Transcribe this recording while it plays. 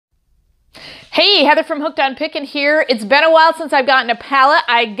Hey, Heather from Hooked on Pickin here. It's been a while since I've gotten a pallet.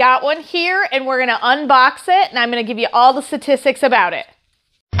 I got one here and we're gonna unbox it and I'm gonna give you all the statistics about it.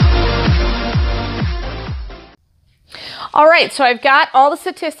 All right, so I've got all the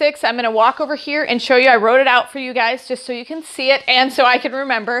statistics. I'm gonna walk over here and show you. I wrote it out for you guys just so you can see it and so I can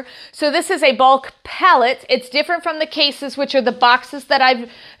remember. So this is a bulk pallet. It's different from the cases, which are the boxes that I've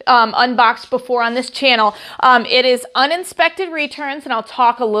unboxed before on this channel. It is uninspected returns, and I'll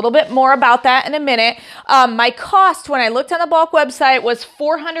talk a little bit more about that in a minute. My cost when I looked on the bulk website was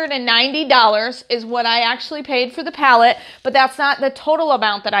 $490 is what I actually paid for the pallet, but that's not the total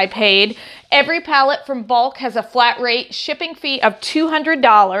amount that I paid. Every pallet from bulk has a flat rate shipping fee of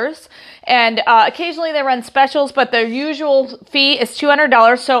 $200, and occasionally they run specials, but their usual fee is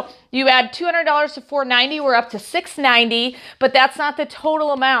 $200. So you add $200 to $490, we're up to $690, but that's not the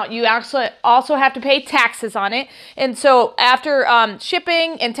total amount. You actually also have to pay taxes on it. And so after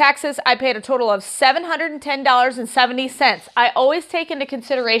shipping and taxes, I paid a total of $710.70. I always take into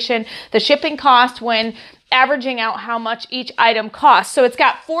consideration the shipping cost when averaging out how much each item costs. So it's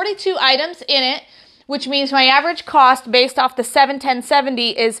got 42 items in it, which means my average cost based off the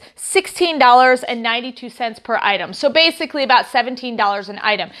 $710.70 is $16.92 per item. So basically about $17 an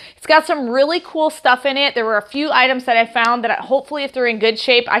item. It's got some really cool stuff in it. There were a few items that I found that hopefully if they're in good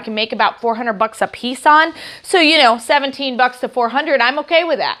shape, I can make about 400 bucks a piece on. So, you know, 17 bucks to 400, I'm okay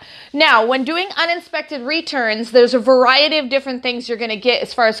with that. Now, when doing uninspected returns, there's a variety of different things you're gonna get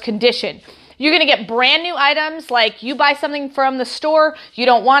as far as condition. You're gonna get brand new items, like you buy something from the store, you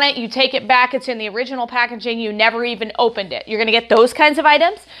don't want it, you take it back, it's in the original packaging, you never even opened it. You're gonna get those kinds of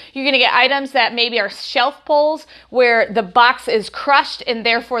items. You're gonna get items that maybe are shelf pulls where the box is crushed and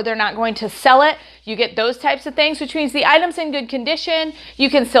therefore they're not going to sell it. You get those types of things, which means the item's in good condition,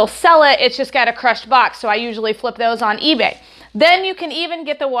 you can still sell it, it's just got a crushed box. So I usually flip those on eBay. Then you can even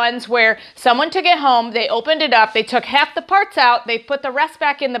get the ones where someone took it home, they opened it up, they took half the parts out, they put the rest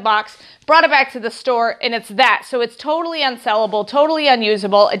back in the box, brought it back to the store, and it's that. So it's totally unsellable, totally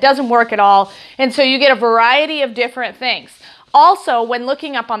unusable, it doesn't work at all, and so you get a variety of different things. Also, when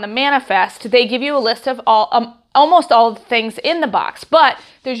looking up on the manifest, they give you a list of almost all the things in the box, but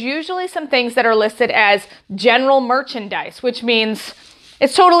there's usually some things that are listed as general merchandise, which means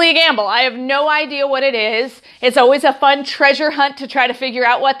it's totally a gamble. I have no idea what it is. It's always a fun treasure hunt to try to figure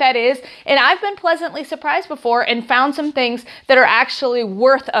out what that is. And I've been pleasantly surprised before and found some things that are actually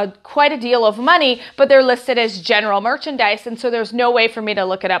worth quite a deal of money, but they're listed as general merchandise. And so there's no way for me to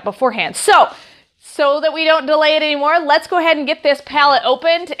look it up beforehand. So that we don't delay it anymore, let's go ahead and get this pallet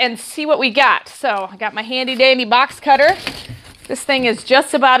opened and see what we got. So I got my handy dandy box cutter. This thing is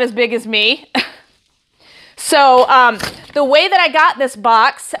just about as big as me. So the way that I got this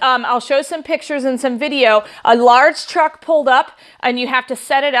box, I'll show some pictures and some video. A large truck pulled up and you have to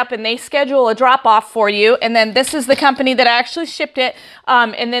set it up and they schedule a drop off for you. And then this is the company that actually shipped it.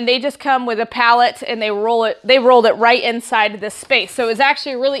 And then they just come with a pallet and they rolled it right inside this space. So it was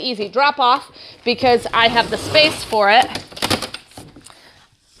actually a really easy drop off because I have the space for it.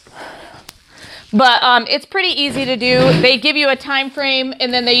 But it's pretty easy to do. They give you a time frame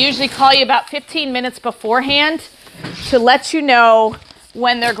and then they usually call you about 15 minutes beforehand to let you know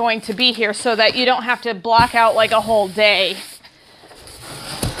when they're going to be here so that you don't have to block out like a whole day.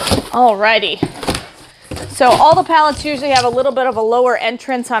 Alrighty. So all the pallets usually have a little bit of a lower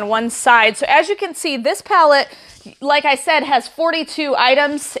entrance on one side. So as you can see, this pallet, like I said, has 42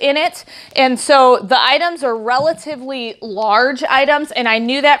 items in it. And so the items are relatively large items. And I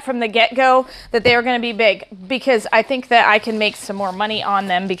knew that from the get-go that they were going to be big because I think that I can make some more money on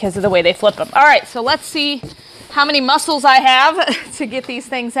them because of the way they flip them. All right, so let's see how many muscles I have to get these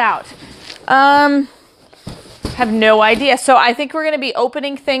things out. Have no idea. So I think we're going to be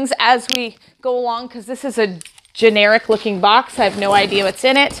opening things as we go along because this is a generic looking box. I have no idea what's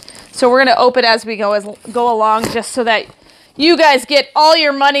in it. So we're going to open as we go along just so that you guys get all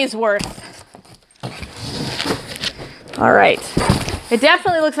your money's worth. All right. It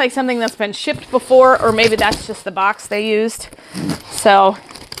definitely looks like something that's been shipped before, or maybe that's just the box they used. So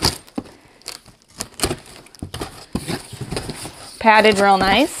padded real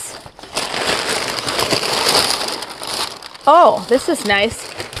nice. Oh, this is nice.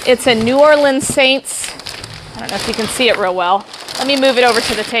 It's a New Orleans Saints. I don't know if you can see it real well. Let me move it over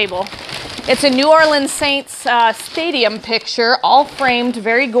to the table. It's a New Orleans Saints stadium picture, all framed,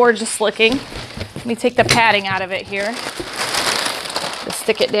 very gorgeous looking. Let me take the padding out of it here. Just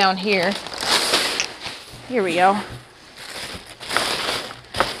stick it down here. Here we go.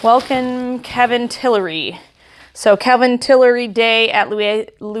 Welcome, Kevin Tillery. So Kevin Tillery Day at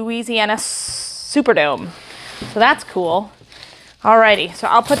Louisiana Superdome. So that's cool. Alrighty, so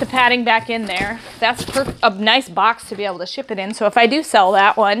I'll put the padding back in there. That's a nice box to be able to ship it in. So if I do sell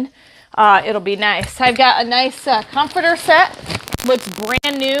that one, it'll be nice. I've got a nice comforter set. Looks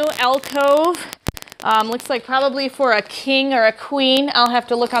brand new, alcove. Looks like probably for a king or a queen. I'll have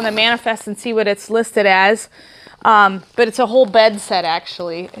to look on the manifest and see what it's listed as. But it's a whole bed set,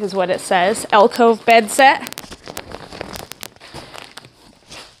 actually, is what it says. Alcove bed set.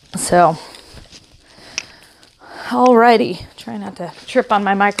 So, alrighty. Try not to trip on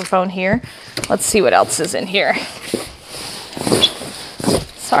my microphone here. Let's see what else is in here.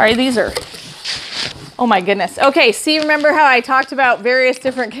 Sorry, these are... Oh my goodness. Okay, see, remember how I talked about various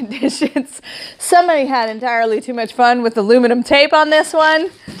different conditions? Somebody had entirely too much fun with aluminum tape on this one.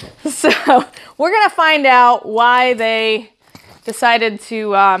 So we're going to find out why they decided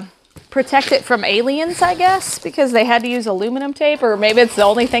to protect it from aliens, I guess, because they had to use aluminum tape, or maybe it's the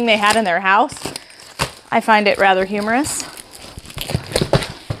only thing they had in their house. I find it rather humorous.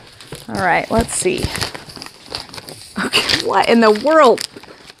 All right, let's see. Okay, what in the world?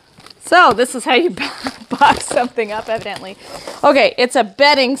 So this is how you box something up, evidently. Okay, it's a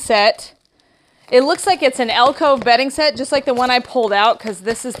bedding set. It looks like it's an alcove bedding set, just like the one I pulled out, because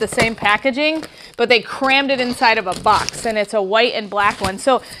this is the same packaging, but they crammed it inside of a box, and it's a white and black one.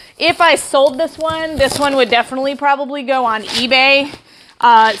 So if I sold this one would definitely probably go on eBay,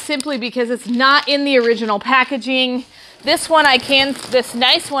 simply because it's not in the original packaging. This one this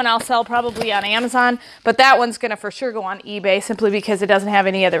nice one I'll sell probably on Amazon, but that one's gonna for sure go on eBay simply because it doesn't have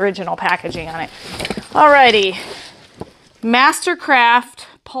any of the original packaging on it. Alrighty, Mastercraft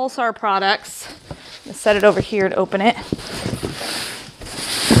Pulsar products. Let's set it over here and open it.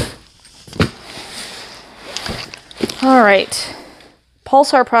 All right,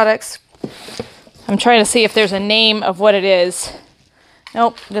 Pulsar products. I'm trying to see if there's a name of what it is.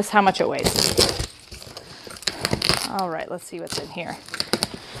 Nope, just how much it weighs. All right, let's see what's in here.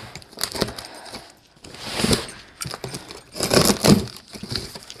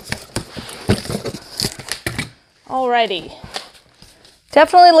 Alrighty.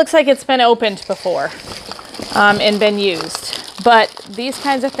 Definitely looks like it's been opened before and been used. But these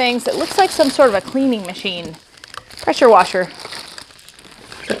kinds of things, it looks like some sort of a cleaning machine. Pressure washer.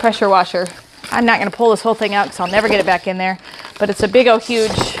 It's a pressure washer. I'm not going to pull this whole thing out because I'll never get it back in there. But it's a big old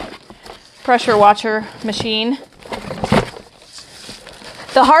huge pressure washer machine.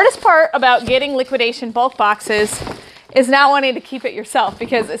 The hardest part about getting liquidation bulk boxes is not wanting to keep it yourself,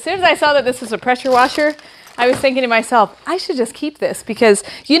 because as soon as I saw that this was a pressure washer, I was thinking to myself, I should just keep this, because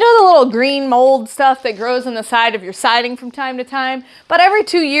you know the little green mold stuff that grows on the side of your siding from time to time? But every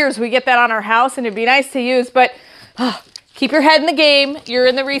 2 years we get that on our house and it'd be nice to use, but keep your head in the game. You're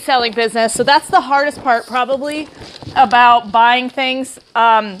in the reselling business. So that's the hardest part probably about buying things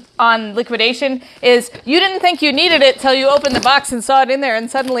on liquidation, is you didn't think you needed it till you opened the box and saw it in there, and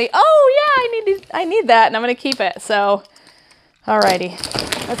suddenly, oh yeah, I need that, and I'm gonna keep it. So, alrighty,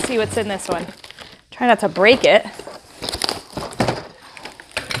 let's see what's in this one. Try not to break it.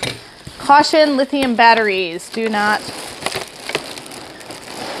 Caution, lithium batteries. Do not.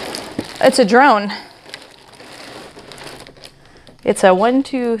 It's a drone. It's a 1,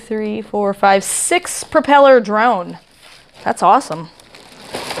 2, 3, 4, 5, 6 propeller drone. That's awesome.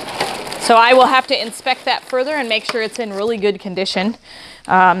 So I will have to inspect that further and make sure it's in really good condition,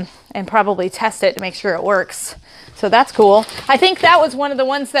 and probably test it to make sure it works. So that's cool. I think that was one of the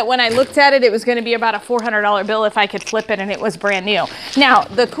ones that when I looked at it, it was going to be about a $400 bill if I could flip it and it was brand new. Now,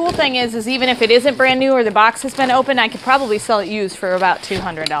 the cool thing is even if it isn't brand new or the box has been opened, I could probably sell it used for about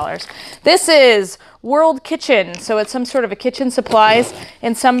 $200. This is World Kitchen. So it's some sort of a kitchen supplies,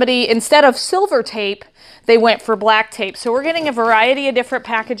 and somebody, instead of silver tape, they went for black tape. So we're getting a variety of different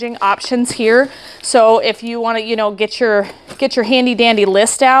packaging options here. So if you want to, get your handy dandy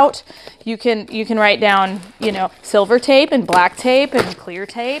list out, you can write down, silver tape and black tape and clear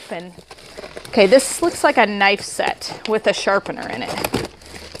tape. And okay, this looks like a knife set with a sharpener in it.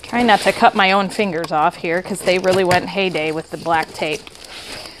 Trying not to cut my own fingers off here because they really went heyday with the black tape.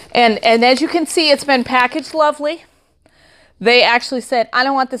 And as you can see, it's been packaged lovely. They actually said, I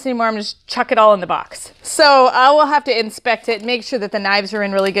don't want this anymore, I'm just chuck it all in the box. So I will have to inspect it, make sure that the knives are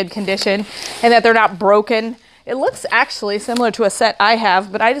in really good condition and that they're not broken. It looks actually similar to a set I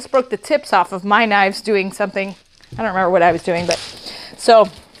have, but I just broke the tips off of my knives doing something. I don't remember what I was doing, but so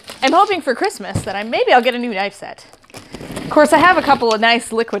I'm hoping for Christmas that maybe I'll get a new knife set. Of course, I have a couple of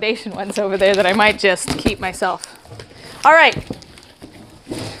nice liquidation ones over there that I might just keep myself. All right.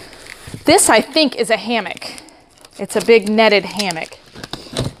 This, I think, is a hammock. It's a big netted hammock.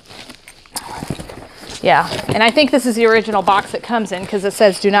 Yeah, and I think this is the original box it comes in because it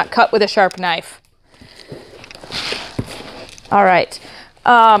says do not cut with a sharp knife. All right.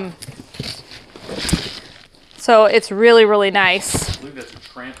 So it's really, really nice. I believe that's a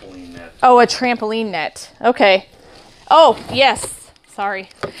trampoline net. Oh, a trampoline net. Okay. Oh, yes. Sorry.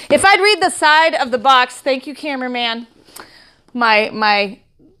 If I'd read the side of the box, thank you, cameraman. My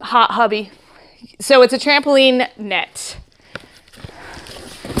hot hubby. So it's a trampoline net.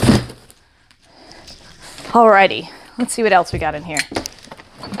 Alrighty. Let's see what else we got in here.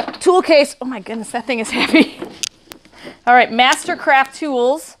 Tool case. Oh my goodness, that thing is heavy. All right, Mastercraft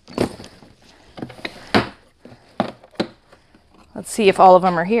tools. Let's see if all of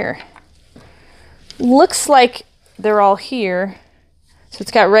them are here. Looks like they're all here. So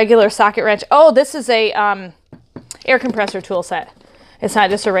it's got regular socket wrench. Oh, this is a air compressor tool set. It's not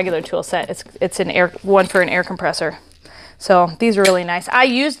just a regular tool set. It's one for an air compressor. So these are really nice. I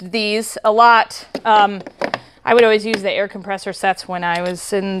used these a lot. I would always use the air compressor sets when I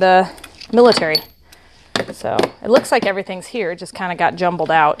was in the military. So it looks like everything's here. It just kind of got jumbled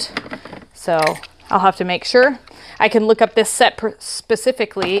out. So I'll have to make sure. I can look up this set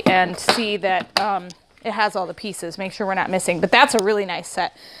specifically and see that it has all the pieces. Make sure we're not missing. But that's a really nice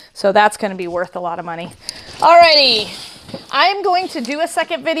set. So that's going to be worth a lot of money. Alrighty. I'm going to do a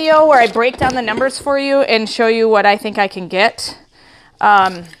second video where I break down the numbers for you and show you what I think I can get.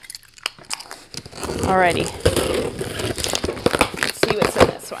 Alrighty. Let's see what's in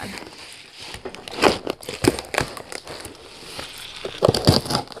this one.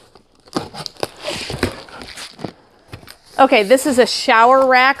 Okay, this is a shower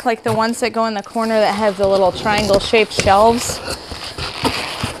rack, like the ones that go in the corner that have the little triangle-shaped shelves.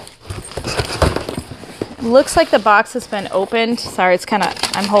 Looks like the box has been opened. Sorry, it's kind of,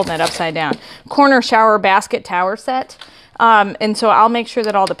 I'm holding it upside down. Corner shower basket tower set. And so I'll make sure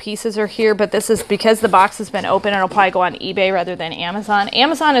that all the pieces are here, but this is because the box has been open, it'll probably go on eBay rather than Amazon.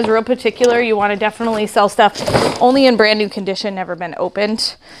 Amazon is real particular. You want to definitely sell stuff only in brand new condition, never been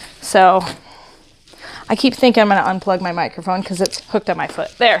opened. So I keep thinking I'm going to unplug my microphone because it's hooked on my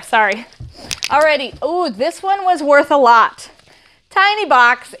foot. There, sorry. Alrighty. Oh, this one was worth a lot. Tiny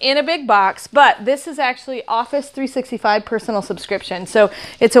box in a big box, but this is actually Office 365 personal subscription. So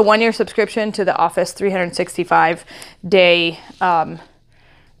it's a 1-year subscription to the Office 365 day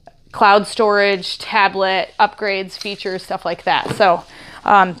cloud storage, tablet, upgrades, features, stuff like that. So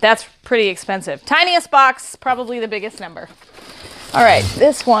that's pretty expensive. Tiniest box, probably the biggest number. All right,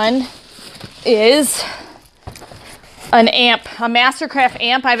 this one is an amp, a Mastercraft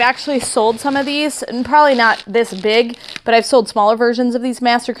amp. I've actually sold some of these, and probably not this big, but I've sold smaller versions of these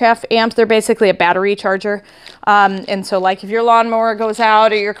Mastercraft amps. They're basically a battery charger. And so like if your lawnmower goes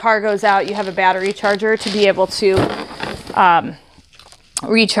out or your car goes out, you have a battery charger to be able to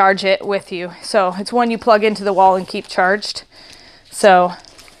recharge it with you. So it's one you plug into the wall and keep charged. So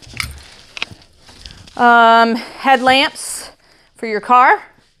headlamps for your car.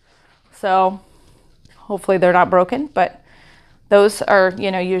 So hopefully they're not broken, but those are, you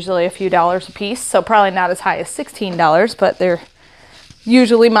know, usually a few dollars a piece. So probably not as high as $16, but they're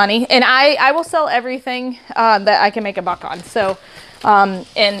usually money. And I will sell everything that I can make a buck on. So,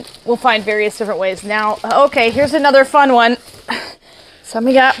 and we'll find various different ways. Now, okay, here's another fun one.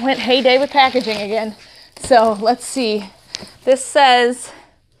 Somebody went heyday with packaging again. So let's see. This says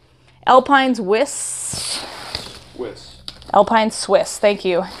Alpine Swiss. Alpine Swiss, thank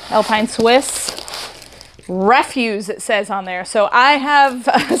you. Alpine Swiss. Refuse, it says on there. So I have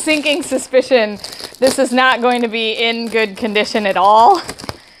a sinking suspicion this is not going to be in good condition at all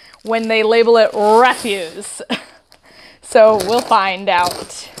when they label it refuse. So we'll find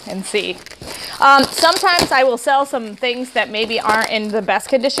out and see. Sometimes I will sell some things that maybe aren't in the best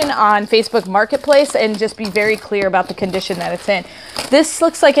condition on Facebook Marketplace and just be very clear about the condition that it's in. This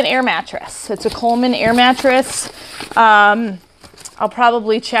looks like an air mattress. It's a Coleman air mattress. I'll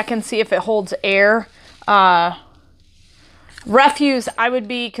probably check and see if it holds air. Refuse, I would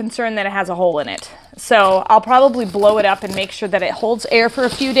be concerned that it has a hole in it. So I'll probably blow it up and make sure that it holds air for a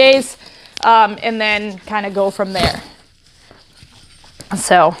few days, and then kind of go from there.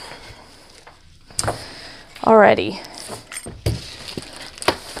 So, alrighty.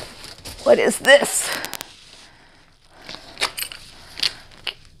 What is this?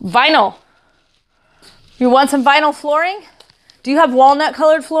 Vinyl. You want some vinyl flooring? Do you have walnut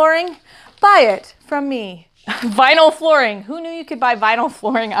colored flooring? Buy it from me. Vinyl flooring. Who knew you could buy vinyl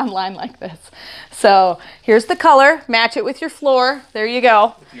flooring online like this? So here's the color. Match it with your floor. There you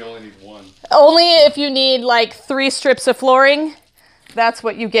go. If you only need one. Only if you need like 3 strips of flooring, that's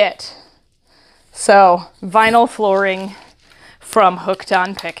what you get. So vinyl flooring from Hooked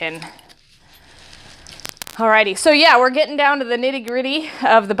on Pickin. Alrighty, so yeah, we're getting down to the nitty gritty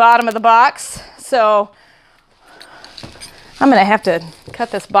of the bottom of the box. So I'm gonna have to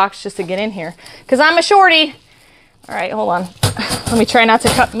cut this box just to get in here because I'm a shorty. All right, hold on. Let me try not to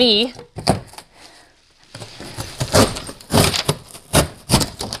cut me.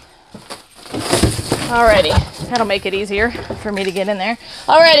 Alrighty, that'll make it easier for me to get in there.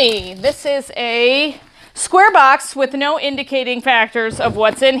 Alrighty, this is a square box with no indicating factors of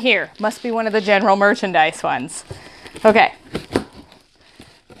what's in here. Must be one of the general merchandise ones. Okay.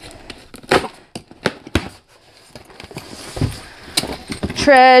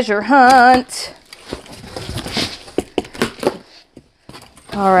 Treasure hunt.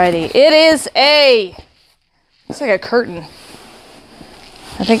 Alrighty, it is looks like a curtain.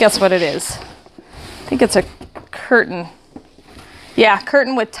 I think that's what it is. I think it's a curtain. Yeah,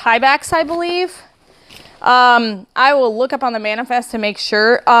 curtain with tiebacks, I believe. I will look up on the manifest to make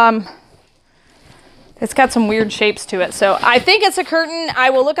sure. It's got some weird shapes to it. So I think it's a curtain.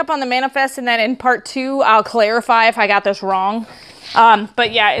 I will look up on the manifest, and then in part 2, I'll clarify if I got this wrong.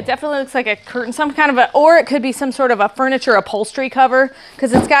 But yeah, it definitely looks like a curtain, some kind of or it could be some sort of a furniture upholstery cover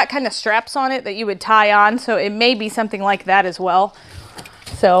because it's got kind of straps on it that you would tie on. So it may be something like that as well.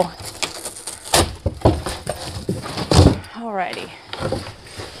 So, alrighty.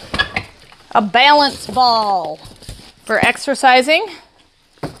 A balance ball for exercising.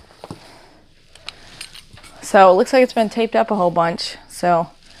 So it looks like it's been taped up a whole bunch. So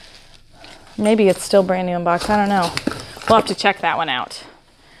maybe it's still brand new in box. I don't know. We'll have to check that one out.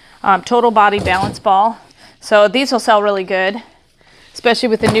 Total body balance ball. So these will sell really good, especially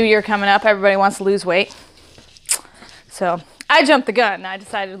with the new year coming up. Everybody wants to lose weight. So I jumped the gun. I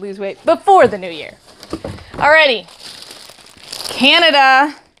decided to lose weight before the new year. Alrighty.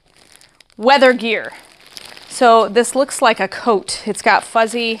 Canada weather gear. So this looks like a coat. It's got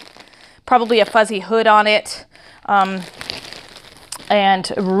probably a fuzzy hood on it.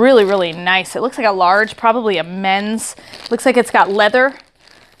 And really, really nice. It looks like a large, probably a men's. Looks like it's got leather.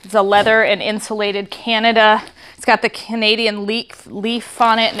 It's a leather and insulated Canada. It's got the Canadian leaf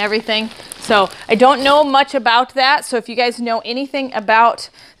on it and everything. So I don't know much about that. So if you guys know anything about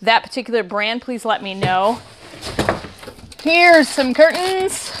that particular brand, please let me know. Here's some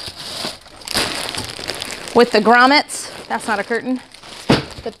curtains with the grommets. That's not a curtain,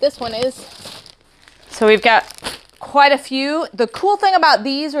 but this one is. So we've got quite a few. The cool thing about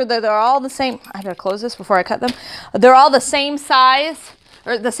these are that they're all the same. I gotta close this before I cut them. They're all the same size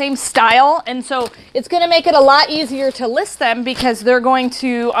or the same style, and so it's going to make it a lot easier to list them because they're going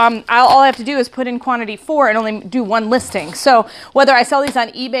to all I have to do is put in quantity 4 and only do 1 listing. So whether I sell these on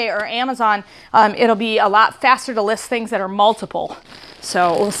eBay or Amazon, it'll be a lot faster to list things that are multiple.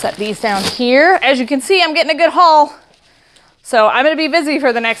 So we'll set these down here. As you can see, I'm getting a good haul. So I'm going to be busy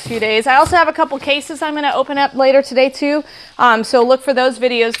for the next few days. I also have a couple cases I'm going to open up later today too. So look for those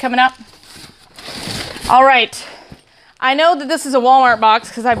videos coming up. All right. I know that this is a Walmart box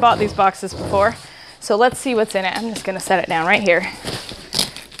because I bought these boxes before. So let's see what's in it. I'm just going to set it down right here.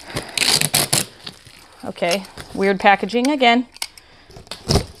 Okay. Weird packaging again.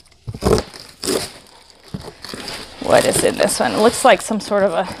 What is in this one? It looks like some sort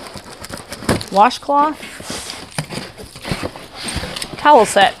of a washcloth. Towel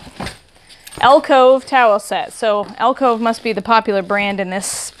set. Alcove towel set. So Alcove must be the popular brand in this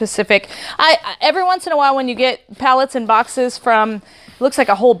specific. Every once in a while when you get pallets and boxes from, it looks like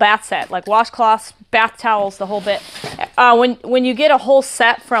a whole bath set, like washcloths, bath towels, the whole bit. When you get a whole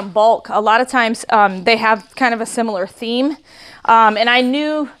set from bulk, a lot of times they have kind of a similar theme. And I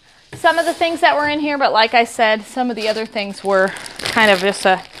knew some of the things that were in here, but like I said, some of the other things were kind of just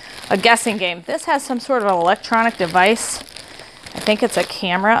a guessing game. This has some sort of an electronic device. I think it's a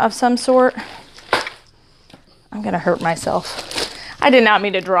camera of some sort. I'm gonna hurt myself. I did not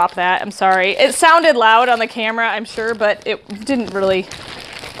mean to drop that. I'm sorry. It sounded loud on the camera, I'm sure, but it didn't really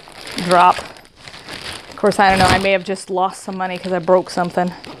drop. Of course, I don't know. I may have just lost some money because I broke something.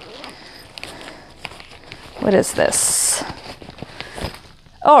 What is this?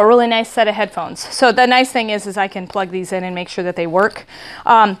 Oh, a really nice set of headphones. So the nice thing is I can plug these in and make sure that they work.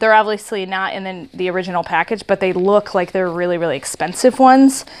 They're obviously not in the original package, but they look like they're really, really expensive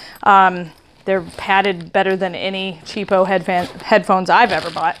ones. They're padded better than any cheapo headphones I've ever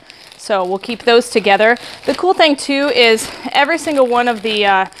bought. So we'll keep those together. The cool thing too is every single one of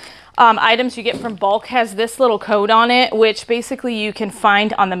the items you get from bulk has this little code on it, which basically you can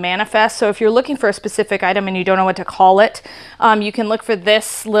find on the manifest. So if you're looking for a specific item and you don't know what to call it, you can look for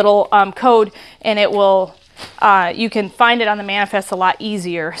this little code and it will, you can find it on the manifest a lot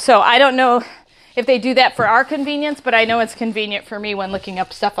easier. So I don't know if they do that for our convenience, but I know it's convenient for me when looking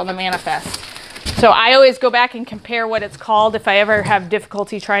up stuff on the manifest. So I always go back and compare what it's called if I ever have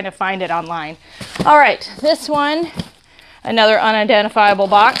difficulty trying to find it online. All right, this one. Another unidentifiable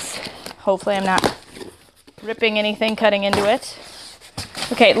box. Hopefully I'm not ripping anything, cutting into it.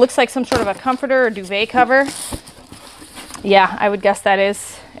 Okay, it looks like some sort of a comforter or duvet cover. Yeah, I would guess that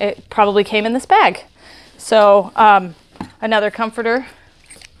is. It probably came in this bag. So, another comforter.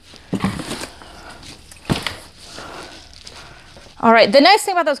 All right, the nice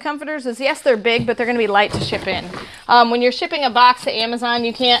thing about those comforters is, yes, they're big, but they're gonna be light to ship in. When you're shipping a box to Amazon,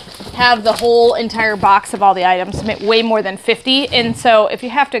 you can't have the whole entire box of all the items, way more than 50. And so if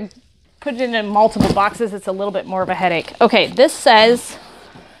you have to put it in multiple boxes, it's a little bit more of a headache. Okay, this says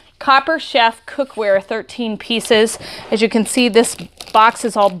Copper Chef cookware, 13 pieces. As you can see, this box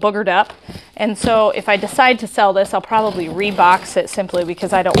is all boogered up. And so if I decide to sell this, I'll probably rebox it simply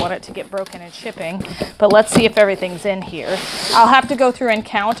because I don't want it to get broken in shipping. But let's see if everything's in here. I'll have to go through and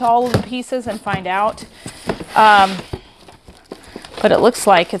count all of the pieces and find out. But it looks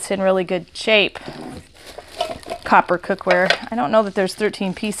like it's in really good shape. Copper cookware. I don't know that there's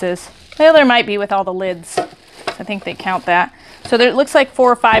 13 pieces. Well, there might be with all the lids. I think they count that. So there, it looks like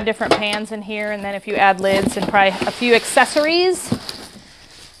 4 or 5 different pans in here, and then if you add lids and probably a few accessories.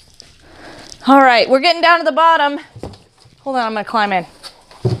 All right, we're getting down to the bottom. Hold on, I'm gonna climb in.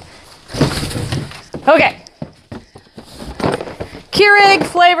 Okay. Keurig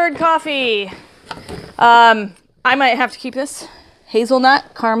flavored coffee. I might have to keep this.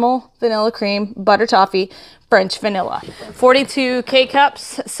 Hazelnut, caramel, vanilla cream, butter toffee, French vanilla. 42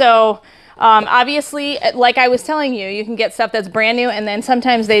 K-cups. So obviously, like I was telling you, you can get stuff that's brand new, and then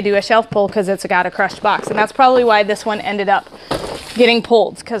sometimes they do a shelf pull because it's got a crushed box. And that's probably why this one ended up getting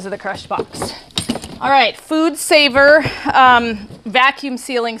pulled, because of the crushed box. All right, Food Saver vacuum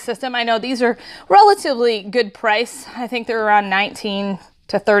sealing system. I know these are relatively good price. I think they're around $19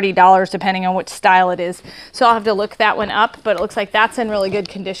 to $30 depending on which style it is. So I'll have to look that one up, but it looks like that's in really good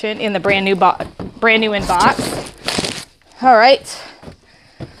condition in the brand new in box. All right.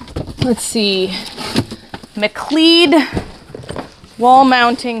 Let's see. McLeod wall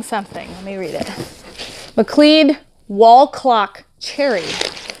mounting something. Let me read it. McLeod wall clock cherry.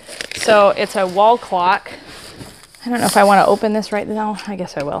 So it's a wall clock. I don't know if I want to open this right now. I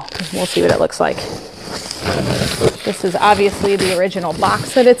guess I will. We'll see what it looks like. This is obviously the original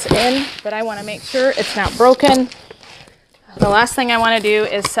box that it's in, but I want to make sure it's not broken. The last thing I want to do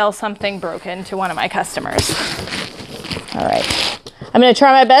is sell something broken to one of my customers. All right. I'm going to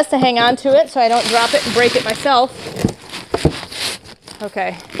try my best to hang on to it so I don't drop it and break it myself.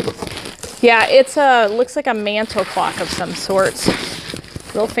 Okay. Yeah, it's looks like a mantle clock of some sort.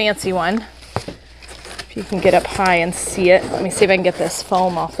 Real fancy one. If you can get up high and see it. Let me see if I can get this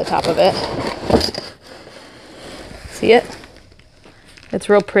foam off the top of it. See it? It's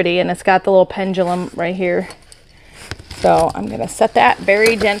real pretty, and it's got the little pendulum right here. So I'm going to set that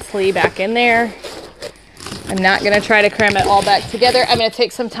very gently back in there. I'm not going to try to cram it all back together. I'm going to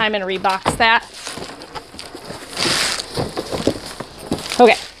take some time and rebox that.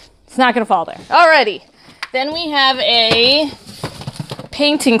 Okay, it's not going to fall there. Alrighty, then we have a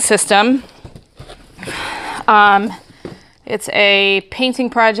painting system. It's a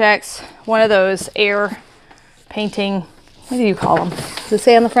painting project, one of those air painting, what do you call them? Does it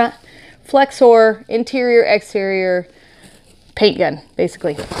say on the front? Flexor, interior, exterior, paint gun,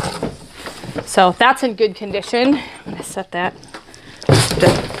 basically. So that's in good condition. I'm going to set that, to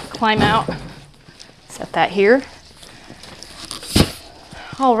climb out, set that here.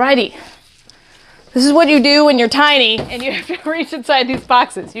 Alrighty. This is what you do when you're tiny and you have to reach inside these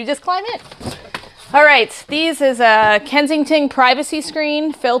boxes. You just climb in. All right, these is a Kensington privacy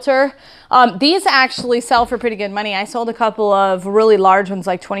screen filter. These actually sell for pretty good money. I sold a couple of really large ones,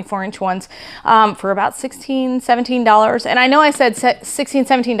 like 24-inch ones, for about $16, $17. And I know I said $16,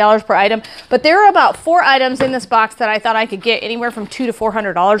 $17 per item, but there are about 4 items in this box that I thought I could get anywhere from $200 to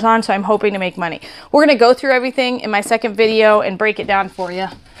 $400 on, so I'm hoping to make money. We're gonna go through everything in my second video and break it down for you.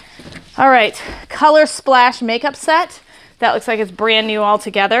 All right, Color Splash makeup set. That looks like it's brand new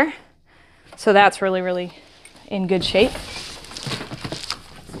altogether. So that's really, really in good shape.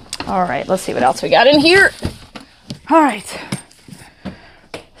 All right, let's see what else we got in here. All right.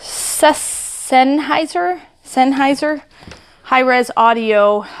 Sennheiser high-res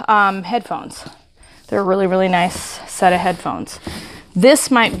audio headphones. They're a really, really nice set of headphones.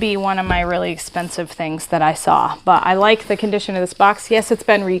 This might be one of my really expensive things that I saw, but I like the condition of this box. Yes, it's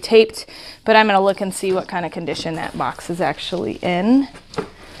been retaped, but I'm gonna look and see what kind of condition that box is actually in.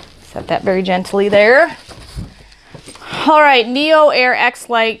 Set that very gently there. All right, Neo Air X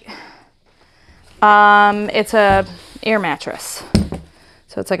Lite. It's a air mattress.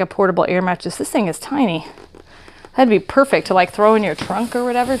 So it's like a portable air mattress. This thing is tiny. That'd be perfect to like throw in your trunk or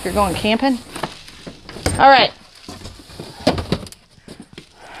whatever if you're going camping. All right,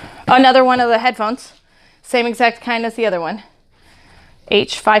 Another one of the headphones. Same exact kind as the other one.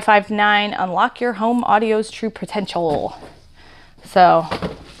 H559, unlock your home audio's true potential. So,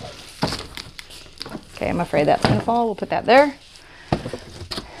 okay, I'm afraid that's gonna fall. We'll put that there.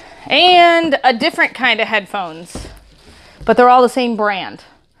 And a different kind of headphones, but they're all the same brand.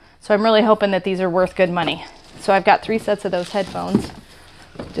 So I'm really hoping that these are worth good money. So I've got 3 sets of those headphones,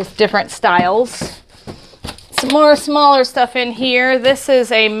 just different styles. Some more smaller stuff in here. This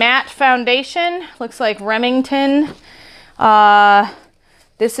is a matte foundation, looks like Remington.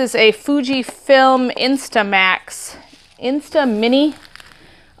 This is a Fujifilm Insta Mini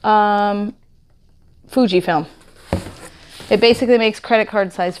Fujifilm. It basically makes credit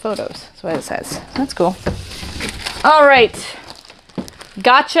card size photos. That's what it says. That's cool. All right.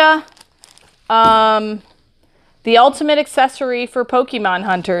 Gotcha. The ultimate accessory for Pokemon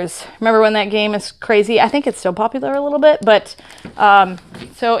hunters. Remember when that game is crazy? I think it's still popular a little bit, but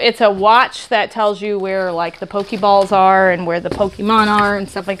so it's a watch that tells you where like the Pokeballs are and where the Pokemon are and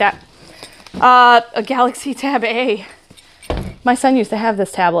stuff like that. A Galaxy Tab A. My son used to have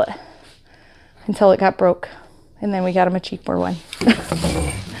this tablet until it got broke. And then we got him a cheaper one.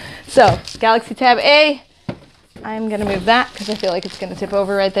 So, Galaxy Tab A. I'm going to move that because I feel like it's going to tip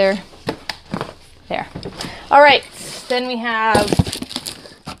over right there. There. All right. Then we have...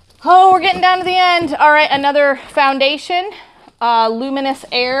 Oh, we're getting down to the end. All right. Another foundation. Luminous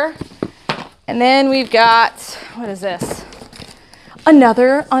Air. And then we've got... What is this?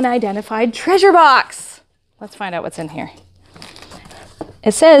 Another unidentified treasure box. Let's find out what's in here.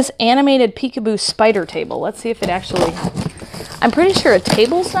 It says animated peekaboo spider table. Let's see if it actually... I'm pretty sure a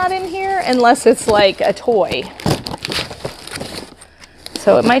table's not in here unless it's like a toy.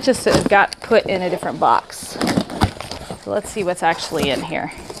 So it might just have got put in a different box. So let's see what's actually in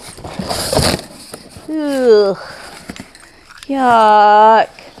here. Ugh. Yuck.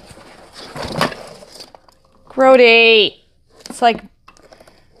 Grody. It's like...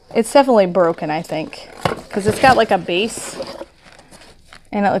 It's definitely broken, I think. Because it's got like a base.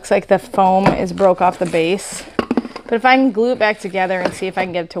 And it looks like the foam is broke off the base. But if I can glue it back together and see if I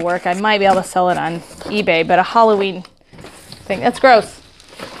can get it to work, I might be able to sell it on eBay. But a Halloween thing, that's gross.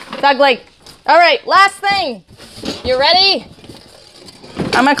 It's ugly. All right, last thing. You ready?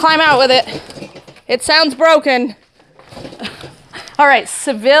 I'm gonna climb out with it. It sounds broken. All right,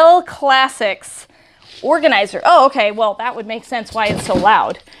 Seville Classics organizer. Oh, okay, well, that would make sense why it's so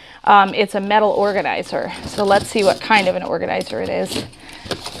loud. It's a metal organizer. So let's see what kind of an organizer it is.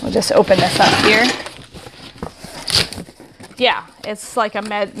 We'll just open this up here. Yeah, it's like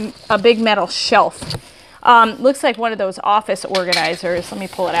a big metal shelf. Looks like one of those office organizers. Let me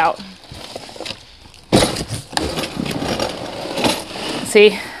pull it out.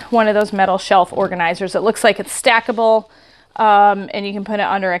 See, one of those metal shelf organizers. It looks like it's stackable, and you can put it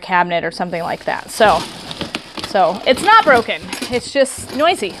under a cabinet or something like that. So it's not broken. It's just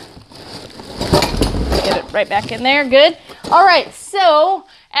noisy. Get it right back in there. Good. All right, so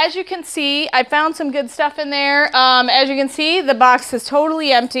as you can see, I found some good stuff in there. As you can see, the box is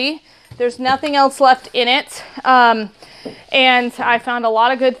totally empty. There's nothing else left in it. And I found a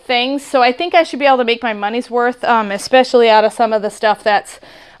lot of good things. So I think I should be able to make my money's worth, especially out of some of the stuff that's,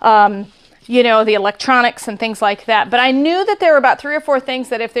 you know, the electronics and things like that. But I knew that there were about 3 or 4 things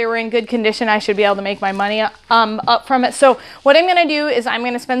that if they were in good condition, I should be able to make my money up from it. So what I'm going to do is I'm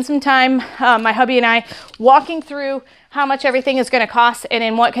going to spend some time, my hubby and I, walking through how much everything is going to cost and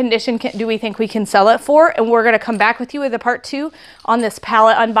in what condition do we think we can sell it for. And we're going to come back with you with a part 2 on this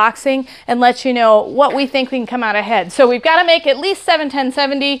pallet unboxing and let you know what we think we can come out ahead. So we've got to make at least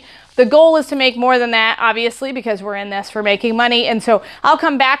 $710.70. The goal is to make more than that, obviously, because we're in this for making money. And so I'll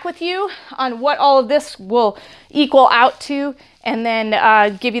come back with you on what all of this will equal out to and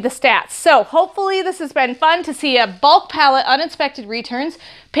then give you the stats. So hopefully this has been fun to see a bulk pallet, uninspected returns.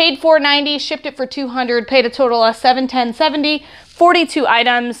 Paid $4.90, shipped it for $200, paid a total of $710.70, 42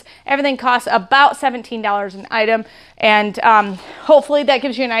 items. Everything costs about $17 an item. And hopefully that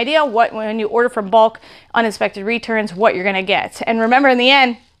gives you an idea what, when you order from bulk, uninspected returns, what you're gonna get. And remember, in the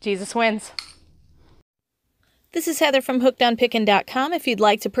end, Jesus wins. This is Heather from HookedOnPickin.com. If you'd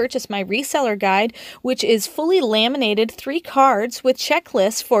like to purchase my reseller guide, which is fully laminated 3 cards with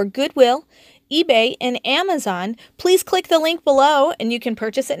checklists for Goodwill, eBay, and Amazon, please click the link below and you can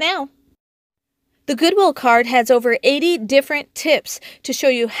purchase it now. The Goodwill card has over 80 different tips to show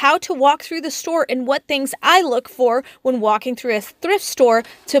you how to walk through the store and what things I look for when walking through a thrift store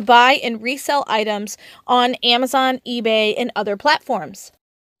to buy and resell items on Amazon, eBay, and other platforms.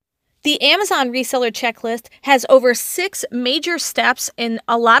 The Amazon reseller checklist has over 6 major steps and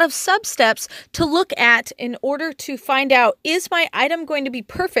a lot of sub-steps to look at in order to find out, is my item going to be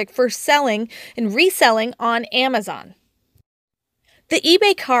perfect for selling and reselling on Amazon? The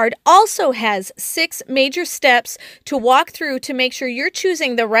eBay card also has 6 major steps to walk through to make sure you're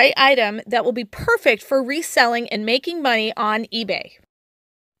choosing the right item that will be perfect for reselling and making money on eBay.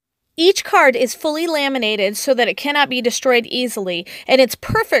 Each card is fully laminated so that it cannot be destroyed easily, and it's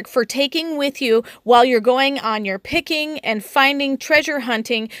perfect for taking with you while you're going on your picking and finding treasure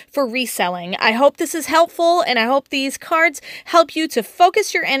hunting for reselling. I hope this is helpful, and I hope these cards help you to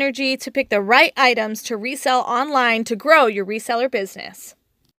focus your energy to pick the right items to resell online to grow your reseller business.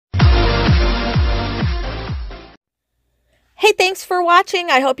 Hey, thanks for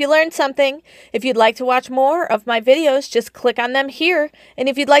watching. I hope you learned something. If you'd like to watch more of my videos, just click on them here. And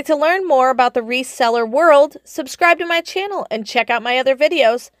if you'd like to learn more about the reseller world, subscribe to my channel and check out my other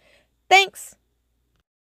videos. Thanks.